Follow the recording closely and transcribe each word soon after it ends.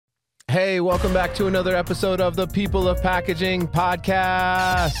Hey, welcome back to another episode of the People of Packaging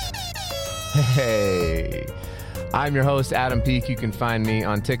podcast. Hey, I'm your host, Adam Peak. You can find me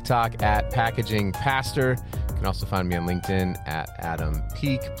on TikTok at Packaging Pastor. You can also find me on LinkedIn at Adam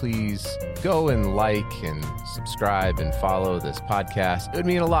Peak. Please go and like and subscribe and follow this podcast. It would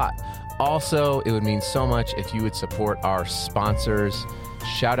mean a lot. Also, it would mean so much if you would support our sponsors.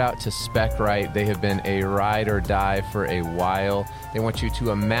 Shout out to SpecRite. They have been a ride or die for a while. They want you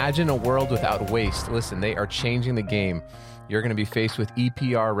to imagine a world without waste. Listen, they are changing the game. You're going to be faced with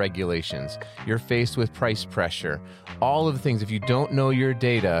EPR regulations. You're faced with price pressure. All of the things. If you don't know your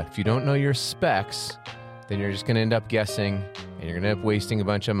data, if you don't know your specs, then you're just going to end up guessing, and you're going to end up wasting a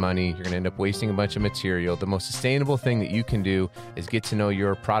bunch of money. You're going to end up wasting a bunch of material. The most sustainable thing that you can do is get to know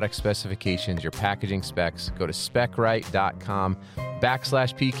your product specifications, your packaging specs. Go to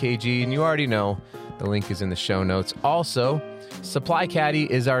specrite.com/PKG, and you already know the link is in the show notes. Also, Supply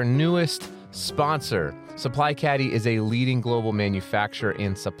Caddy is our newest sponsor. Supply Caddy is a leading global manufacturer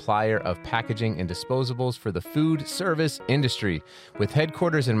and supplier of packaging and disposables for the food service industry. With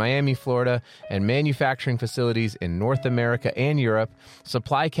headquarters in Miami, Florida, and manufacturing facilities in North America and Europe,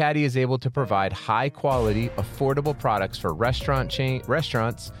 Supply Caddy is able to provide high-quality, affordable products for restaurants,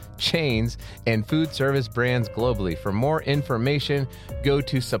 chains, and food service brands globally. For more information, go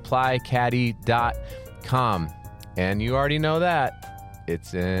to supplycaddy.com. And you already know that.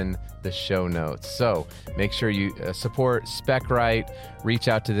 It's in the show notes. So make sure you support SpecRite. Reach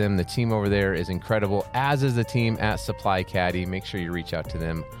out to them. The team over there is incredible, as is the team at Supply Caddy. Make sure you reach out to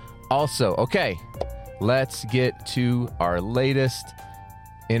them also. Okay, let's get to our latest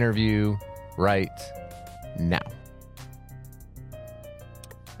interview right now.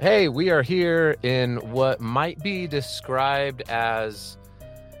 Hey, we are here in what might be described as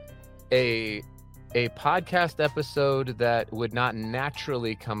a podcast episode that would not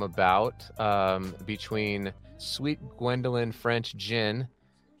naturally come about between Sweet Gwendoline French Gin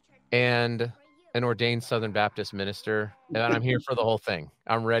and an ordained Southern Baptist minister. And I'm here for the whole thing.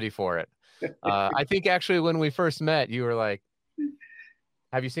 I'm ready for it. I think actually when we first met, you were like,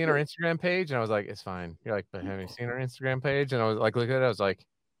 have you seen our Instagram page? And I was like, it's fine. You're like, but have you seen our Instagram page? And I was like, look at it. I was like,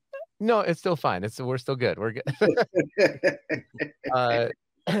 no, it's still fine. We're still good. We're good.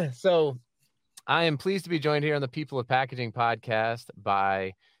 So I am pleased to be joined here on the People of Packaging podcast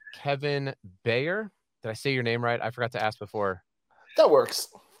by Kevin Bayer. Did I say your name right? I forgot to ask before. That works.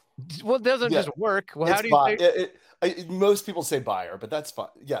 Well, it doesn't just work. Well, how do you say most people say Bayer, but that's fine.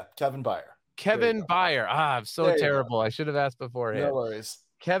 Yeah, Kevin Bayer. Kevin Bayer. I'm so terrible. I should have asked beforehand. No worries.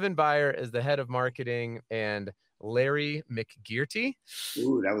 Kevin Bayer is the head of marketing, and Larry McGearty.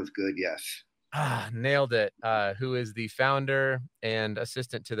 Ooh, that was good. Yes. Nailed it. Who is the founder and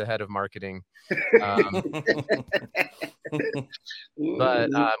assistant to the head of marketing. But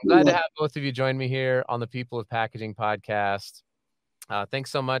I'm glad to have both of you join me here on the People of Packaging podcast.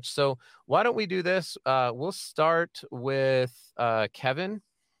 Thanks so much. So why don't we do this? We'll start with Kevin,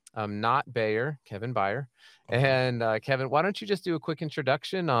 not Bayer, Kevin Bayer. And Kevin, why don't you just do a quick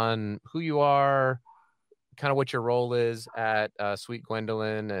introduction on who you are, kind of what your role is at Sweet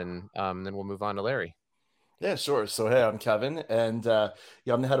Gwendoline, and then we'll move on to Larry. Yeah, sure. So, hey, I'm Kevin, and I'm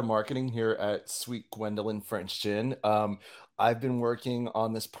the head of marketing here at Sweet Gwendoline French Gin. I've been working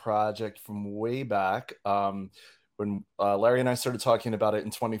on this project from way back when Larry and I started talking about it in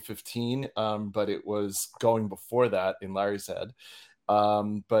 2015, but it was going before that in Larry's head.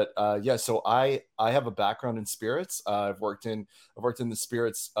 So I have a background in spirits. I've worked in the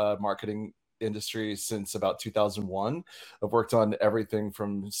spirits marketing industry since about 2001. I've worked on everything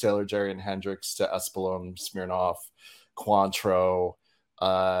from Sailor Jerry and Hendrix to Espolòn, Smirnoff, Cointreau,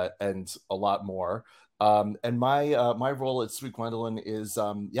 and a lot more. And my role at Sweet Gwendoline is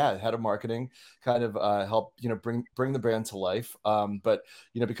head of marketing, kind of help bring the brand to life. But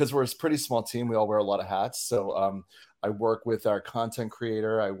because we're a pretty small team, we all wear a lot of hats. So I work with our content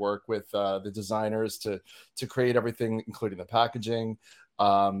creator. I work with the designers to create everything, including the packaging.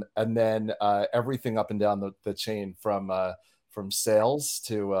 And then everything up and down the chain from sales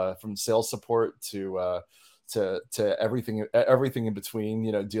to from sales support to everything in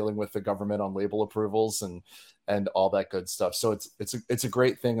between, dealing with the government on label approvals and all that good stuff. So it's a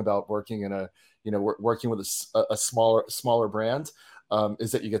great thing about working in working with a smaller brand,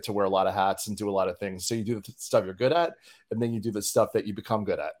 is that you get to wear a lot of hats and do a lot of things. So you do the stuff you're good at, and then you do the stuff that you become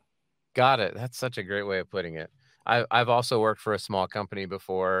good at. Got it. That's such a great way of putting it. I've also worked for a small company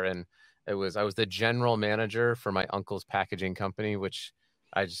before, and I was the general manager for my uncle's packaging company, which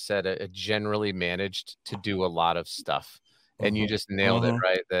I just said it generally managed to do a lot of stuff. And you just nailed it,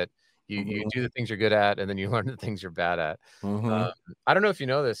 right? That You do the things you're good at, and then you learn the things you're bad at. Mm-hmm. I don't know if you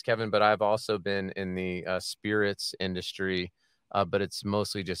know this, Kevin, but I've also been in the spirits industry, but it's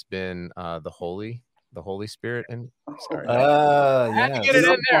mostly just been the Holy Spirit. And sorry, I had to Yes. get it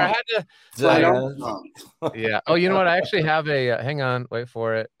in there. I had to. Right Like, on. yeah. Oh, you know what? I actually have a. Hang on, wait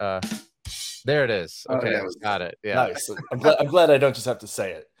for it. There it is. Oh, Okay, that was got it. Yeah. Nice. I'm glad I don't just have to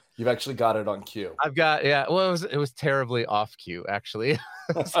say it. You've actually got it on cue. I've got, yeah. Well, it was terribly off cue, actually.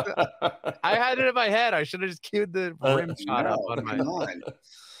 I had it in my head. I should have just queued the rim shot up on my. Come on.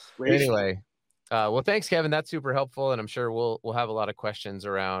 Anyway, well, thanks, Kevin. That's super helpful, and I'm sure we'll have a lot of questions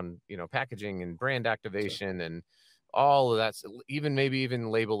around packaging and brand activation and all of that. Even maybe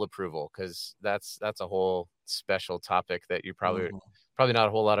even label approval, because that's a whole special topic that you probably not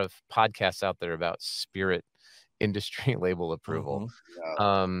a whole lot of podcasts out there about spirit industry label approval.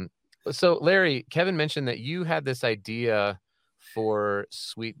 So Larry, Kevin mentioned that you had this idea for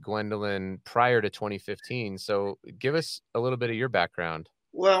Sweet Gwendoline prior to 2015. So give us a little bit of your background.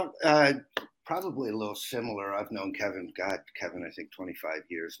 Well, probably a little similar. I've known Kevin, I think 25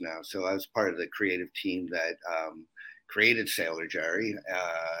 years now. So I was part of the creative team that created Sailor Jerry.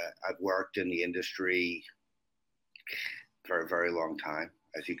 I've worked in the industry for a very long time,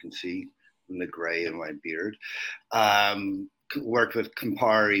 as you can see from the gray in my beard. Worked with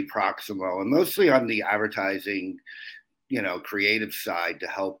Campari, Proximo, and mostly on the advertising, creative side to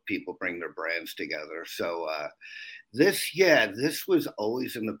help people bring their brands together. So this was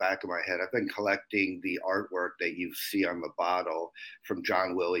always in the back of my head. I've been collecting the artwork that you see on the bottle from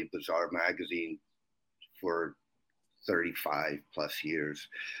John Willie Bazaar magazine for 35 plus years,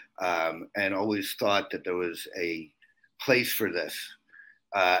 and always thought that there was a place for this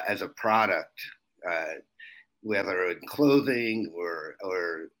as a product, whether in clothing or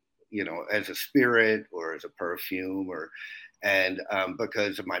as a spirit or as a perfume, and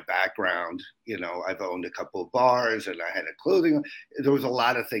because of my background, I've owned a couple of bars and I had a clothing. There was a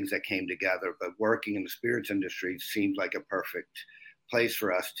lot of things that came together, but working in the spirits industry seemed like a perfect place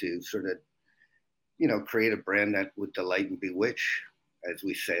for us to sort of, create a brand that would delight and bewitch, as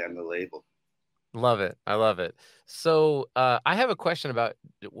we say on the label. Love it. I love it. So I have a question about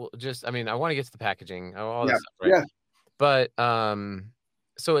I want to get to the packaging, all this stuff, right? Yeah. But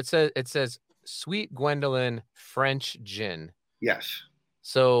so it says Sweet Gwendoline French gin. Yes.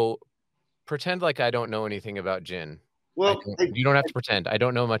 So pretend like I don't know anything about gin. Well, you don't have to pretend. I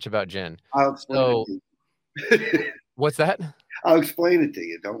don't know much about gin. I'll explain it to you. What's that? I'll explain it to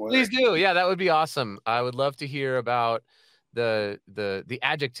you. Don't worry. Please do. Yeah, that would be awesome. I would love to hear about the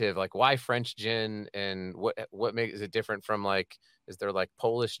adjective, like why French gin, and what makes it different from, like, is there like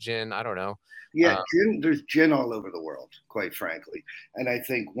Polish gin? I don't know. Yeah, gin, there's gin all over the world, quite frankly. And I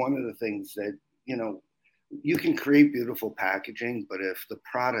think one of the things that, you can create beautiful packaging, but if the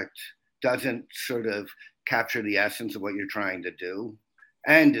product doesn't sort of capture the essence of what you're trying to do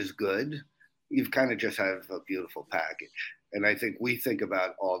and is good, you've kind of just have a beautiful package. And I think we think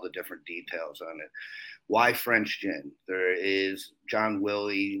about all the different details on it. Why French gin? John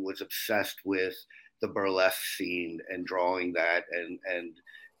Willie was obsessed with the burlesque scene and drawing that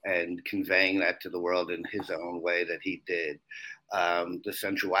and conveying that to the world in his own way that he did. The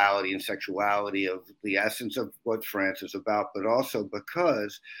sensuality and sexuality of the essence of what France is about, but also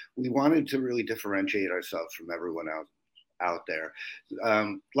because we wanted to really differentiate ourselves from everyone else out there.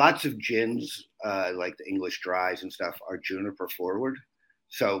 Lots of gins, like the English dries and stuff, are juniper forward.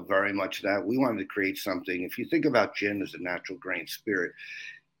 So very much that we wanted to create something. If you think about gin as a natural grain spirit,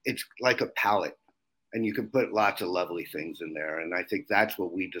 it's like a palette, and you can put lots of lovely things in there. And I think that's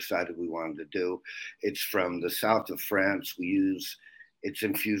what we decided we wanted to do. It's from the south of France. It's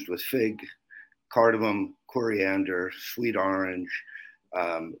infused with fig, cardamom, coriander, sweet orange,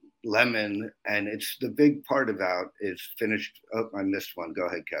 lemon, and it's the big part about is finished. Oh, I missed one. Go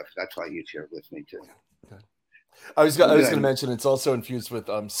ahead, Kev. That's why you're here with me too. Okay. I was going to mention it's also infused with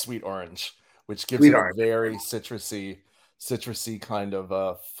sweet orange, which gives it a very citrusy kind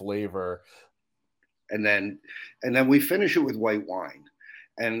of flavor. And then we finish it with white wine,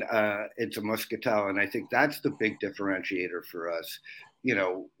 and it's a muscatel, and I think that's the big differentiator for us.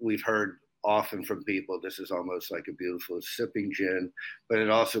 We've heard often from people, this is almost like a beautiful sipping gin, but it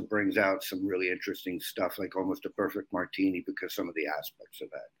also brings out some really interesting stuff, like almost a perfect martini because some of the aspects of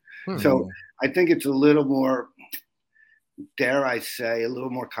that. So I think it's a little more, dare I say, a little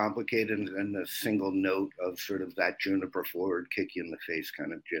more complicated than the single note of sort of that juniper forward, kick you in the face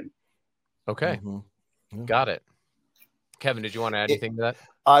kind of gin. Okay. Got it. Kevin, did you want to add anything to that?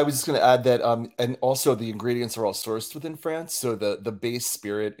 I was just going to add that, and also the ingredients are all sourced within France. So the base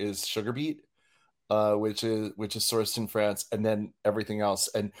spirit is sugar beet. which is sourced in France, and then everything else.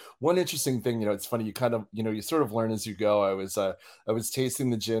 And one interesting thing, it's funny, you kind of, you sort of learn as you go. I was tasting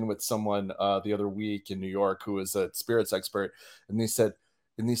the gin with someone the other week in New York who was a spirits expert, and they said,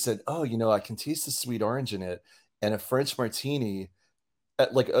 oh, I can taste the sweet orange in it, and a French martini,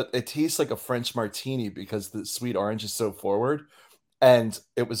 it tastes like a French martini because the sweet orange is so forward. And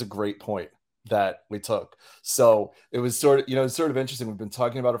it was a great point that we took. So it was sort of interesting. We've been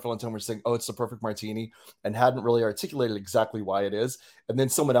talking about it for a long time. We're saying, oh, it's the perfect martini, and hadn't really articulated exactly why it is. And then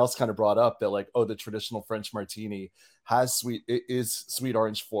someone else kind of brought up that, like, oh, the traditional French martini it is sweet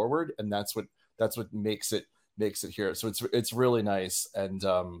orange forward, and that's what makes it here. So it's really nice, and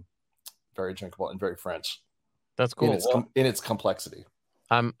very drinkable and very French That's in cool. its complexity.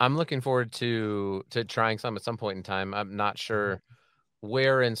 I'm looking forward to trying some at some point in time. I'm not sure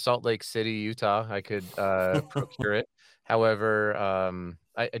where in Salt Lake City, Utah, I could procure it. However,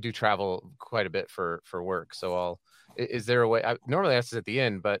 I do travel quite a bit for work, so is there a way? Normally that's at the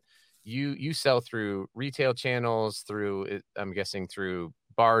end, but you sell through retail channels, I'm guessing through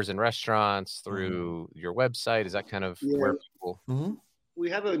bars and restaurants, through your website. Is that kind of where people? Mm-hmm. We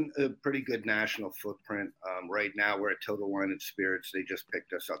have a pretty good national footprint. Right now, we're at Total Wine and Spirits. They just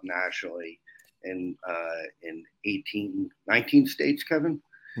picked us up nationally in 19 states, Kevin.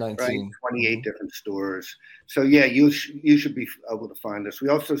 19. Right, 28 different stores. So yeah, you should be able to find us. We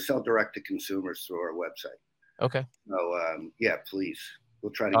also sell direct to consumers through our website. Okay. So yeah, please,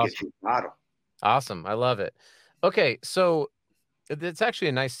 we'll try to get you a bottle. Awesome, I love it. Okay, so it's actually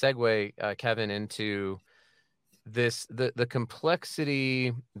a nice segue, Kevin, into the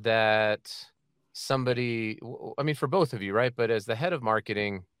complexity that I mean, for both of you, right? But as the head of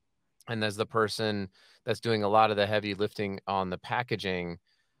marketing and as the person that's doing a lot of the heavy lifting on the packaging,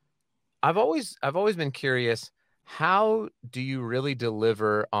 I've always been curious, how do you really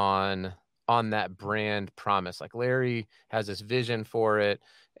deliver on that brand promise? Like, Larry has this vision for it,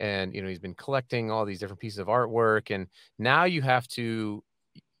 and he's been collecting all these different pieces of artwork, and now you have to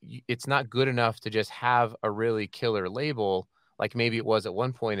it's not good enough to just have a really killer label like maybe it was at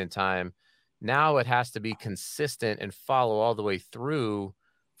one point in time. Now it has to be consistent and follow all the way through,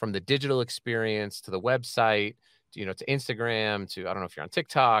 from the digital experience to the website, to Instagram, to, I don't know if you're on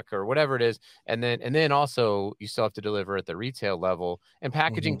TikTok or whatever it is. And then also you still have to deliver at the retail level, and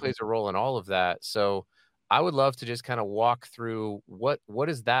packaging plays a role in all of that. So I would love to just kind of walk through what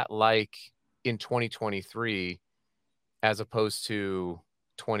is that like in 2023 as opposed to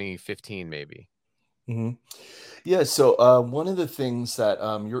 2015 maybe. Mm-hmm. Yeah, so one of the things that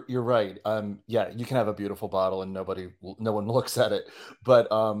you're right. Yeah, you can have a beautiful bottle and no one looks at it. But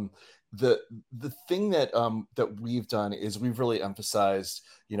the thing that we've done is we've really emphasized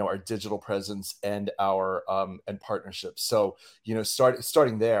our digital presence and our and partnerships. So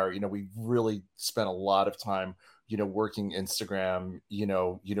starting there, we really spent a lot of time working Instagram,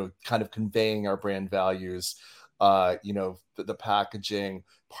 kind of conveying our brand values, the packaging,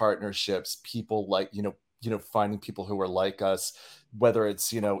 partnerships, people like finding people who are like us, whether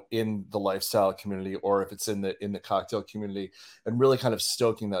it's in the lifestyle community or if it's in the cocktail community, and really kind of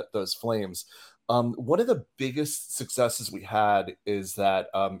stoking those flames. One of the biggest successes we had is that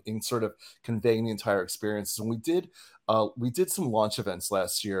in sort of conveying the entire experience, and we did some launch events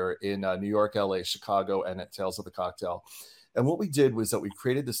last year in New York, LA, Chicago, and at Tales of the Cocktail. And what we did was that we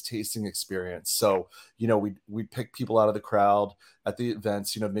created this tasting experience. So, we'd pick people out of the crowd at the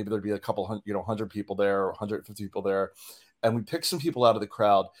events. Maybe there'd be a couple hundred, 100 people there or 150 people there. And we pick some people out of the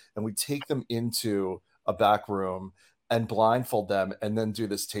crowd and we take them into a back room and blindfold them and then do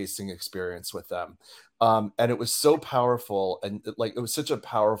this tasting experience with them. And it was so powerful. And it was such a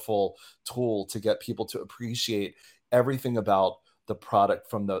powerful tool to get people to appreciate everything about the product,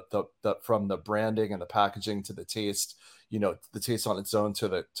 from the branding and the packaging to the taste, the taste on its own to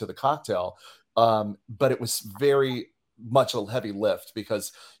the cocktail. But it was very much a heavy lift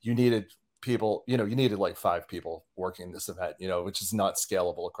because you needed people, you needed like 5 people working this event, which is not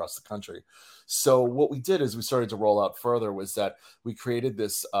scalable across the country. So what we did is we started to roll out further, was that we created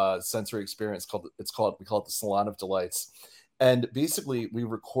this sensory experience we call it the Salon of Delights. And basically we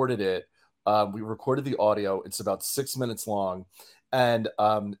recorded it. We recorded the audio. It's about 6 minutes long. And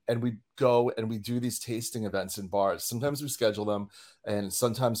we go and we do these tasting events in bars. Sometimes we schedule them and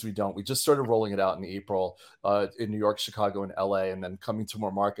sometimes we don't. We just started rolling it out in April in New York, Chicago, and LA, and then coming to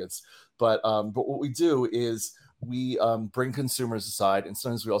more markets. But what we do is we bring consumers aside, and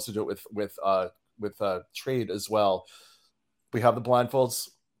sometimes we also do it with trade as well. We have the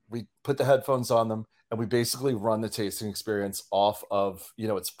blindfolds, we put the headphones on them, and we basically run the tasting experience off of,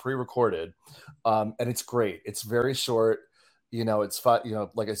 it's pre-recorded, and it's great. It's very short. You know, it's fun. You know,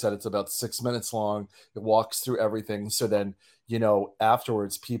 like I said, it's about 6 minutes long. It walks through everything. So then, you know,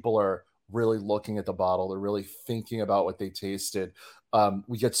 afterwards, people are really looking at the bottle. They're really thinking about what they tasted.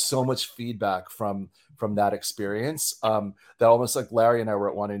 We get so much feedback from that experience, that almost, like, Larry and I were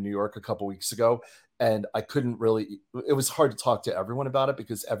at one in New York a couple weeks ago, and I couldn't really. It was hard to talk to everyone about it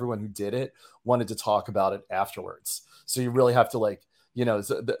because everyone who did it wanted to talk about it afterwards. So you really have to, like, you know,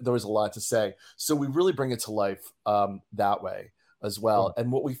 there was a lot to say. So we really bring it to life, that way as well.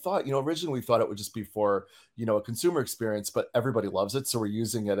 And what we thought, you know, originally we thought it would just be for, you know, a consumer experience, but everybody loves it. So we're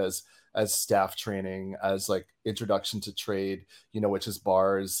using it as staff training, as like introduction to trade, you know, which is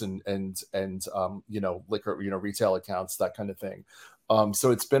bars and you know, liquor, you know, retail accounts, that kind of thing. So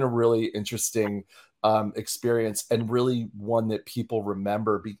it's been a really interesting experience, and really one that people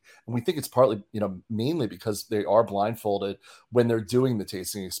remember. And we think it's partly, you know, mainly because they are blindfolded when they're doing the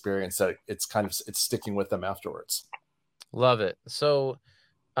tasting experience, that it's kind of, it's sticking with them afterwards. Love it. So,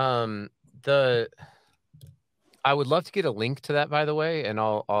 the I would love to get a link to that, by the way, and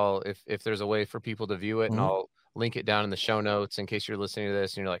I'll if there's a way for people to view it, and Mhm. I'll link it down in the show notes in case you're listening to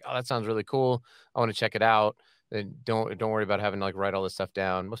this and you're like, oh, that sounds really cool. I want to check it out. Then don't worry about having to, like, write all this stuff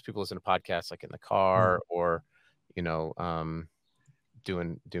down. Most people listen to podcasts like in the car or, you know,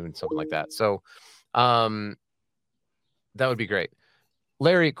 doing something like that. So, um, that would be great.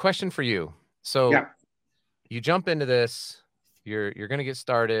 Larry, question for you. So Yeah. you jump into this, you're going to get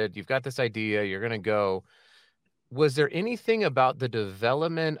started. You've got this idea. You're going to go. Was there anything about the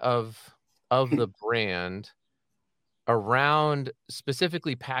development of the brand around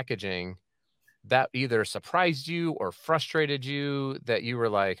specifically packaging that either surprised you or frustrated you, that you were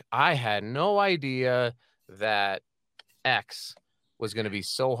like, I had no idea that X was going to be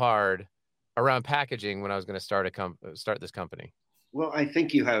so hard around packaging when I was going to start this company? Well, I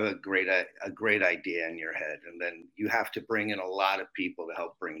think you have a great idea in your head, and then you have to bring in a lot of people to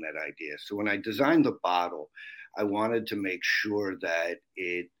help bring that idea. So when I designed the bottle, I wanted to make sure that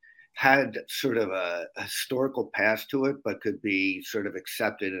it had sort of a historical past to it, but could be sort of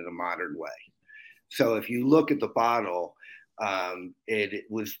accepted in a modern way. So if you look at the bottle, it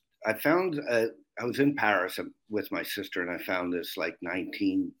was, I found, I was in Paris with my sister, and I found this like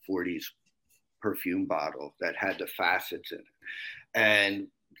 1940s perfume bottle that had the facets in it. And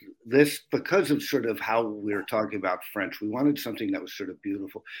this, because of sort of how we were talking about French, we wanted something that was sort of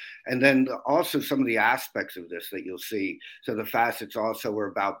beautiful. And then also some of the aspects of this that you'll see. So the facets also were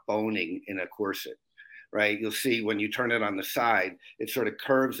about boning in a corset, right? You'll see when you turn it on the side, it sort of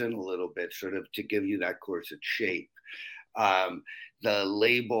curves in a little bit, sort of to give you that corset shape. The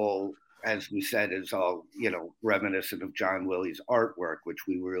label, as we said, is all, you know, reminiscent of John Willie's artwork, which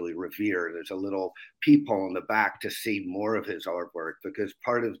we really revere. There's a little peephole in the back to see more of his artwork, because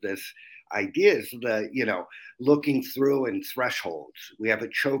part of this idea is the, you know, looking through and thresholds. We have a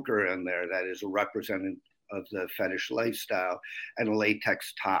choker in there that is a representative of the fetish lifestyle, and a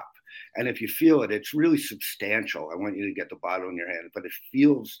latex top. And if you feel it, it's really substantial. I want you to get the bottle in your hand, but it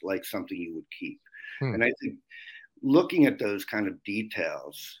feels like something you would keep. And I think looking at those kind of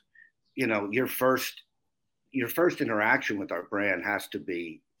details, you know, your first interaction with our brand has to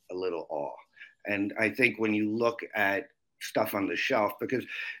be a little awe. And I think when you look at stuff on the shelf, because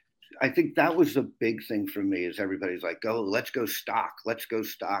I think that was the big thing for me, is everybody's like, oh, let's go stock. Let's go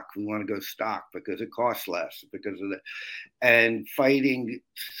stock. We want to go stock because it costs less, because of the, and fighting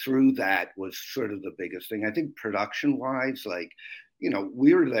through that was sort of the biggest thing. I think production wise, like, you know,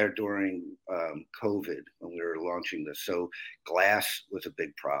 we were there during COVID when we were launching this. So glass was a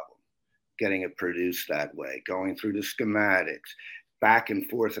big problem, getting it produced that way, going through the schematics, back and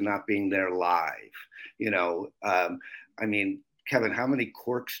forth, and not being there live. You know, I mean, Kevin, how many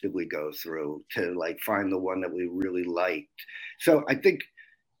corks did we go through to like find the one that we really liked? So I think,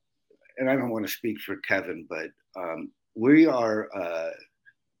 and I don't want to speak for Kevin, but we are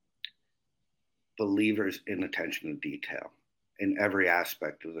believers in attention to detail in every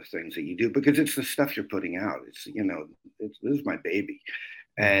aspect of the things that you do, because it's the stuff you're putting out. It's, you know, this is my baby.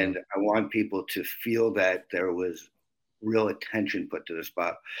 And I want people to feel that there was real attention put to this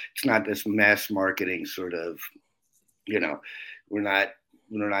spot. It's not this mass marketing sort of, you know, we're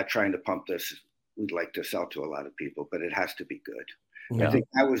not trying to pump this. We'd like to sell to a lot of people, but it has to be good. Yeah. I think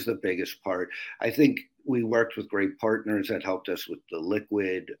that was the biggest part. I think we worked with great partners that helped us with the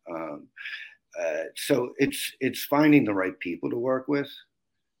liquid. So it's finding the right people to work with,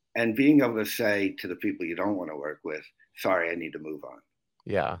 and being able to say to the people you don't want to work with, sorry, I need to move on.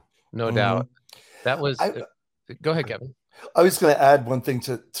 Yeah, no doubt. That was, go ahead, Kevin. I was going to add one thing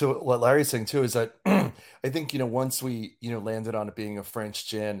to what Larry's saying too, is that I think, once we, landed on it being a French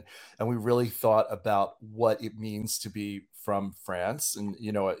gin, and we really thought about what it means to be from France, and,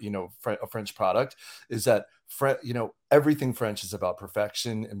 a French product, is that, everything French is about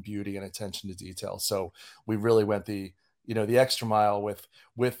perfection and beauty and attention to detail. So we really went the extra mile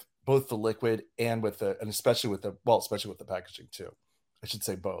with both the liquid and and especially with the packaging too. I should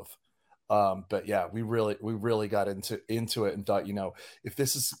say both. But yeah, we really got into it and thought, if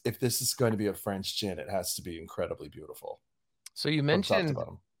this is going to be a French gin, it has to be incredibly beautiful So you from top to mentioned,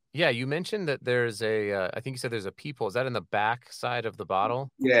 bottom. yeah, you mentioned that there's I think you said there's a peephole. Is that in the back side of the bottle?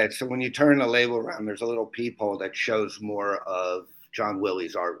 Yeah, so when you turn the label around, there's a little peephole that shows more of John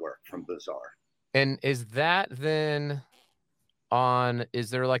Willie's artwork from Bazaar. And is that then is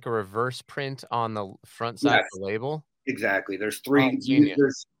there like a reverse print on the front side of Yes, the label? exactly. There's Oh, three.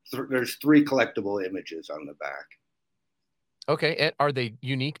 genius. There's three collectible images on the back. Okay. Are they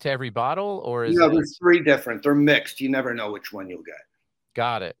unique to every bottle, or is No, it? there's three different. They're mixed. You never know which one you'll get.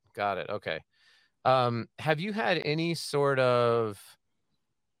 Got it. Got it. Okay. Have you had any sort of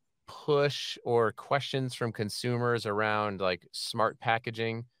push or questions from consumers around like smart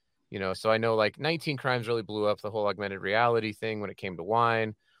packaging? So I know like 19 Crimes really blew up the whole augmented reality thing when it came to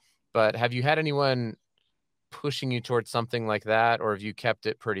wine, but have you had anyone pushing you towards something like that, or have you kept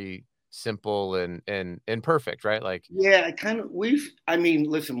it pretty simple and perfect, right? Like, Yeah, I kind of I mean,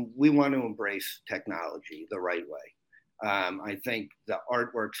 listen, we want to embrace technology the right way. I think the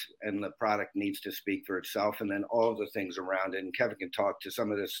artworks and the product needs to speak for itself, and then all of the things around it. And Kevin can talk to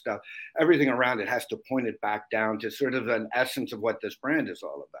some of this stuff. Everything around it has to point it back down to sort of an essence of what this brand is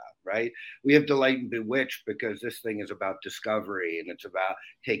all about, right? We have Delight and Bewitch because this thing is about discovery and it's about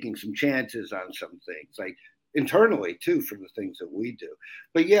taking some chances on some things. Like internally too for the things that we do.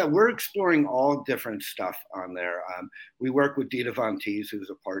 But yeah, we're exploring all different stuff on there. We work with Dita Von Teese, who's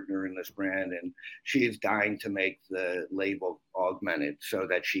a partner in this brand, and she is dying to make the label augmented so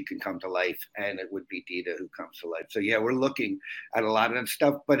that she can come to life, and it would be Dita who comes to life. So yeah, we're looking at a lot of that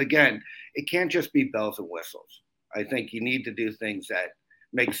stuff. But again, it can't just be bells and whistles. I think you need to do things that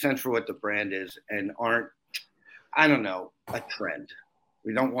make sense for what the brand is and aren't, I don't know, a trend.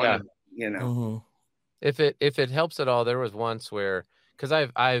 We don't want yeah, to, you know. Mm-hmm. if it helps at all, there was once where, because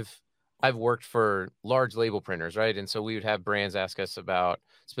I've worked for large label printers, right? And so we would have brands ask us about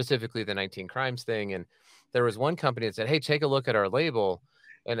specifically the 19 Crimes thing, and there was one company that said, "Hey, take a look at our label,"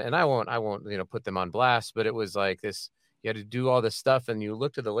 and I won't put them on blast, but it was like this: you had to do all this stuff, and you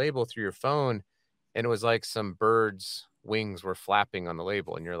looked at the label through your phone, and it was like some bird's wings were flapping on the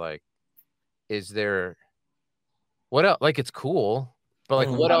label, and you're like, "Is there what else? Like, it's cool, but like,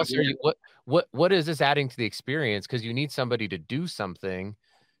 what else are you? What is this adding to the experience? Because you need somebody to do something,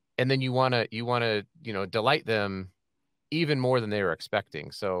 and then you wanna delight them even more than they were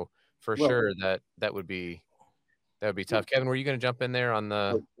expecting. So for Well, sure that would be tough. Kevin, were you gonna jump in there on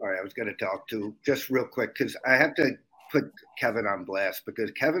the? oh, sorry, I was going to talk to just real quick because I have to put Kevin on blast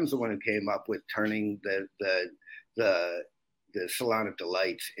because Kevin's the one who came up with turning the the Salon of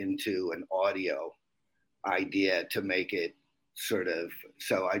Delights into an audio idea to make it sort of.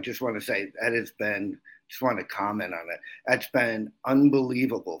 So I just want to say that has been. Just want to comment on it. That's been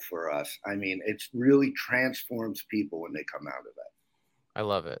unbelievable for us. I mean, it's really transforms people when they come out of it. I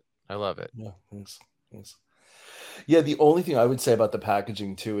love it. I love it. Yeah, thanks. Thanks. Yeah, the only thing I would say about the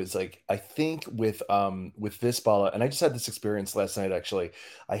packaging too is like I think with this bottle, and I just had this experience last night actually.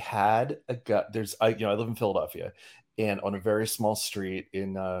 I had a guy there's I live in Philadelphia, and on a very small street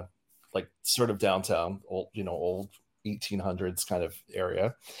in like sort of downtown, old 1800s kind of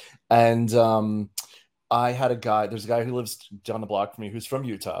area. And there's a guy who lives down the block from me who's from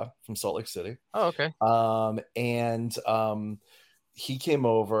Utah, from Salt Lake City. Oh, okay. And he came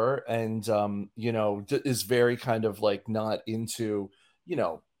over and is very kind of like not into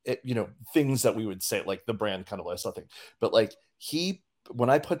things that we would say like the brand kind of lifestyle thing, but like he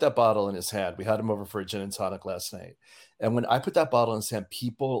when I put that bottle in his hand, we had him over for a gin and tonic last night, and when I put that bottle in his hand,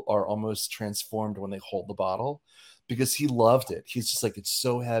 people are almost transformed when they hold the bottle because he loved it. He's just like, it's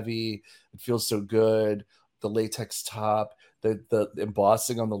so heavy, it feels so good, the latex top, the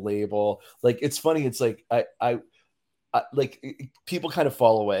embossing on the label. Like, it's funny, it's like people kind of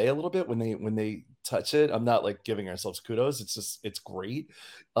fall away a little bit when they touch it. I'm not like giving ourselves kudos. It's just, it's great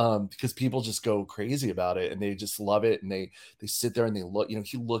because people just go crazy about it and they just love it, and they sit there and they look.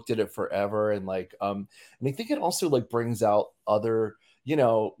 He looked at it forever, and like and I think it also like brings out other,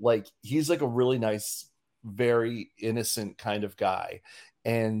 like he's like a really nice, very innocent kind of guy,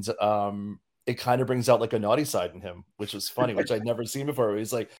 and it kind of brings out like a naughty side in him, which was funny, which I'd never seen before.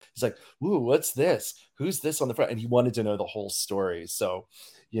 He's like, "Ooh, what's this? Who's this on the front?" And he wanted to know the whole story. So,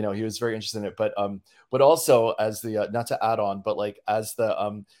 he was very interested in it. But also as the not to add on, but like as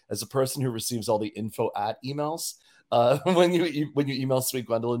a person who receives all the info at emails. When you email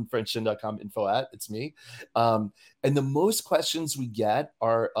sweetgwendolinefrenchgin.com info at, it's me. And the most questions we get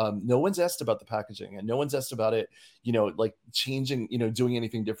are no one's asked about the packaging, and no one's asked about it, like changing, doing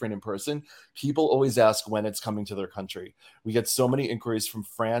anything different in person. People always ask when it's coming to their country. We get so many inquiries from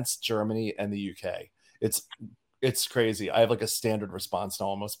France, Germany, and the UK. It's crazy. I have like a standard response now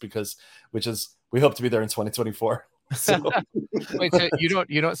almost, which is we hope to be there in 2024. So. Wait, so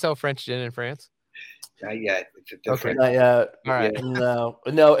you don't sell French gin in France? Not yet. It's a different. Not yet. All right. No,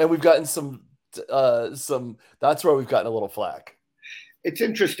 and we've gotten some. That's where we've gotten a little flack. It's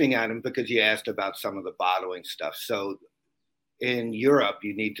interesting, Adam, because you asked about some of the bottling stuff. So in Europe,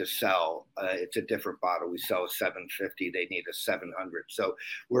 you need to sell. It's a different bottle. We sell a 750. They need a 700. So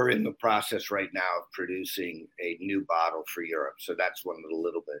we're in the process right now of producing a new bottle for Europe. So that's one of the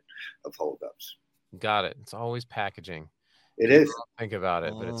little bit of holdups. Got it. It's always packaging. It is. Think about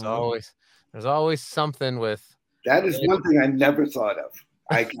it, but there's always something with. That is one thing I never thought of,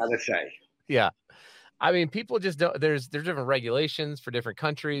 I gotta say. Yeah. I mean, people just don't, there's different regulations for different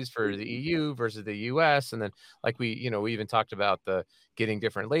countries, for the EU versus the US. And then like we even talked about the getting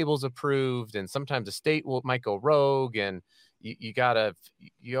different labels approved, and sometimes a state might go rogue, and you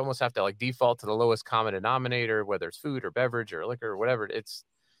almost have to like default to the lowest common denominator, whether it's food or beverage or liquor or whatever. It's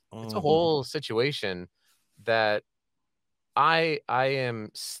a whole situation that I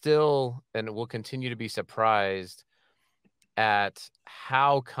am still and will continue to be surprised at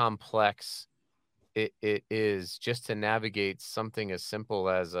how complex it is just to navigate something as simple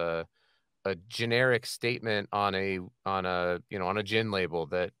as a generic statement on a gin label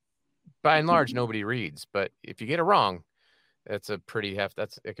that by and large nobody reads. But if you get it wrong, it can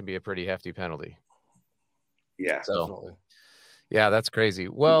be a pretty hefty penalty. Yeah. So Definitely. yeah, that's crazy.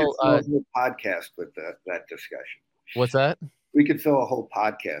 Well, we could fill a whole podcast with that discussion. What's that? We could fill a whole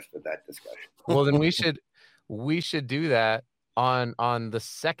podcast with that discussion. Well, then we should do that on the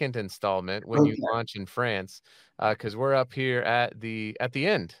second installment when you launch in France, because we're up here at the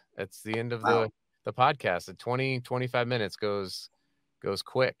end. It's the end of the podcast. The 20-25 minutes goes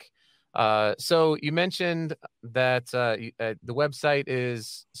quick. So you mentioned that the website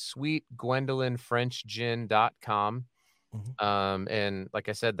is sweetgwendolinefrenchgin.com. And like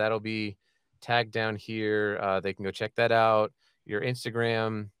I said, that'll be tagged down here. They can go check that out. Your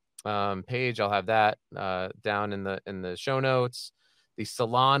Instagram page, I'll have that down in the show notes. The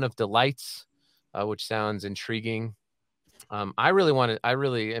Salon of Delights, which sounds intriguing. I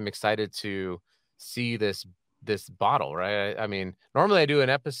really am excited to see this bottle, right? I mean, normally I do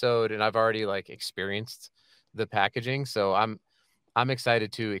an episode and I've already like experienced the packaging, so I'm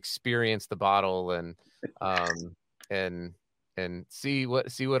excited to experience the bottle and see what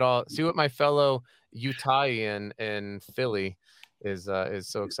my fellow Utahian in Philly is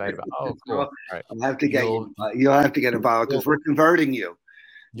so excited about. Oh, cool! All right. I'll have to get you'll have to get a bottle because we're converting you.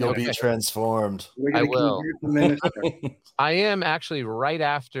 You'll be transformed. I will. I am actually, right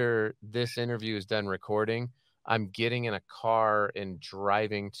after this interview is done recording, I'm getting in a car and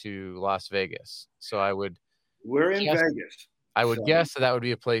driving to Las Vegas. So we're in Vegas. I would guess that would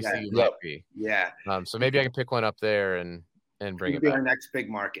be a place that you might be. Yeah. So maybe I can pick one up there and bring it back. Our next big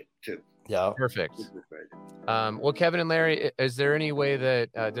market too. Yeah. Perfect. Well, Kevin and Larry, is there any way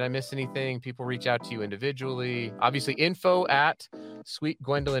that, did I miss anything? People reach out to you individually, obviously info at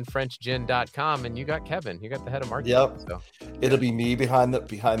sweetgwendolinefrenchgin.com. And you got Kevin, you got the head of marketing. Yep. So. It'll be me behind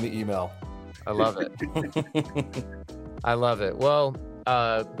the email. I love it. I love it. Well,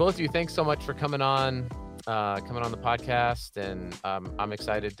 both of you, thanks so much for coming on the podcast, and I'm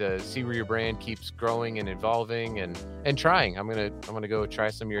excited to see where your brand keeps growing and evolving and trying. I'm gonna go try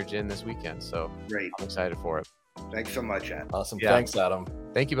some of your gin this weekend, so great. I'm excited for it. Thanks so much, Adam. Awesome. Yeah. Thanks, Adam.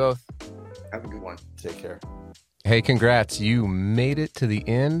 Thank you both. Have a good one. Take care. Hey, congrats. You made it to the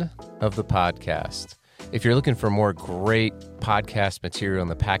end of the podcast. If you're looking for more great podcast material in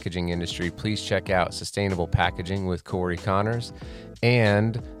the packaging industry, please check out Sustainable Packaging with Corey Connors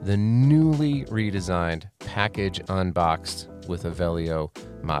and the newly redesigned Package Unboxed with Avelio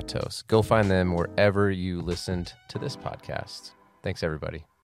Matos. Go find them wherever you listened to this podcast. Thanks, everybody.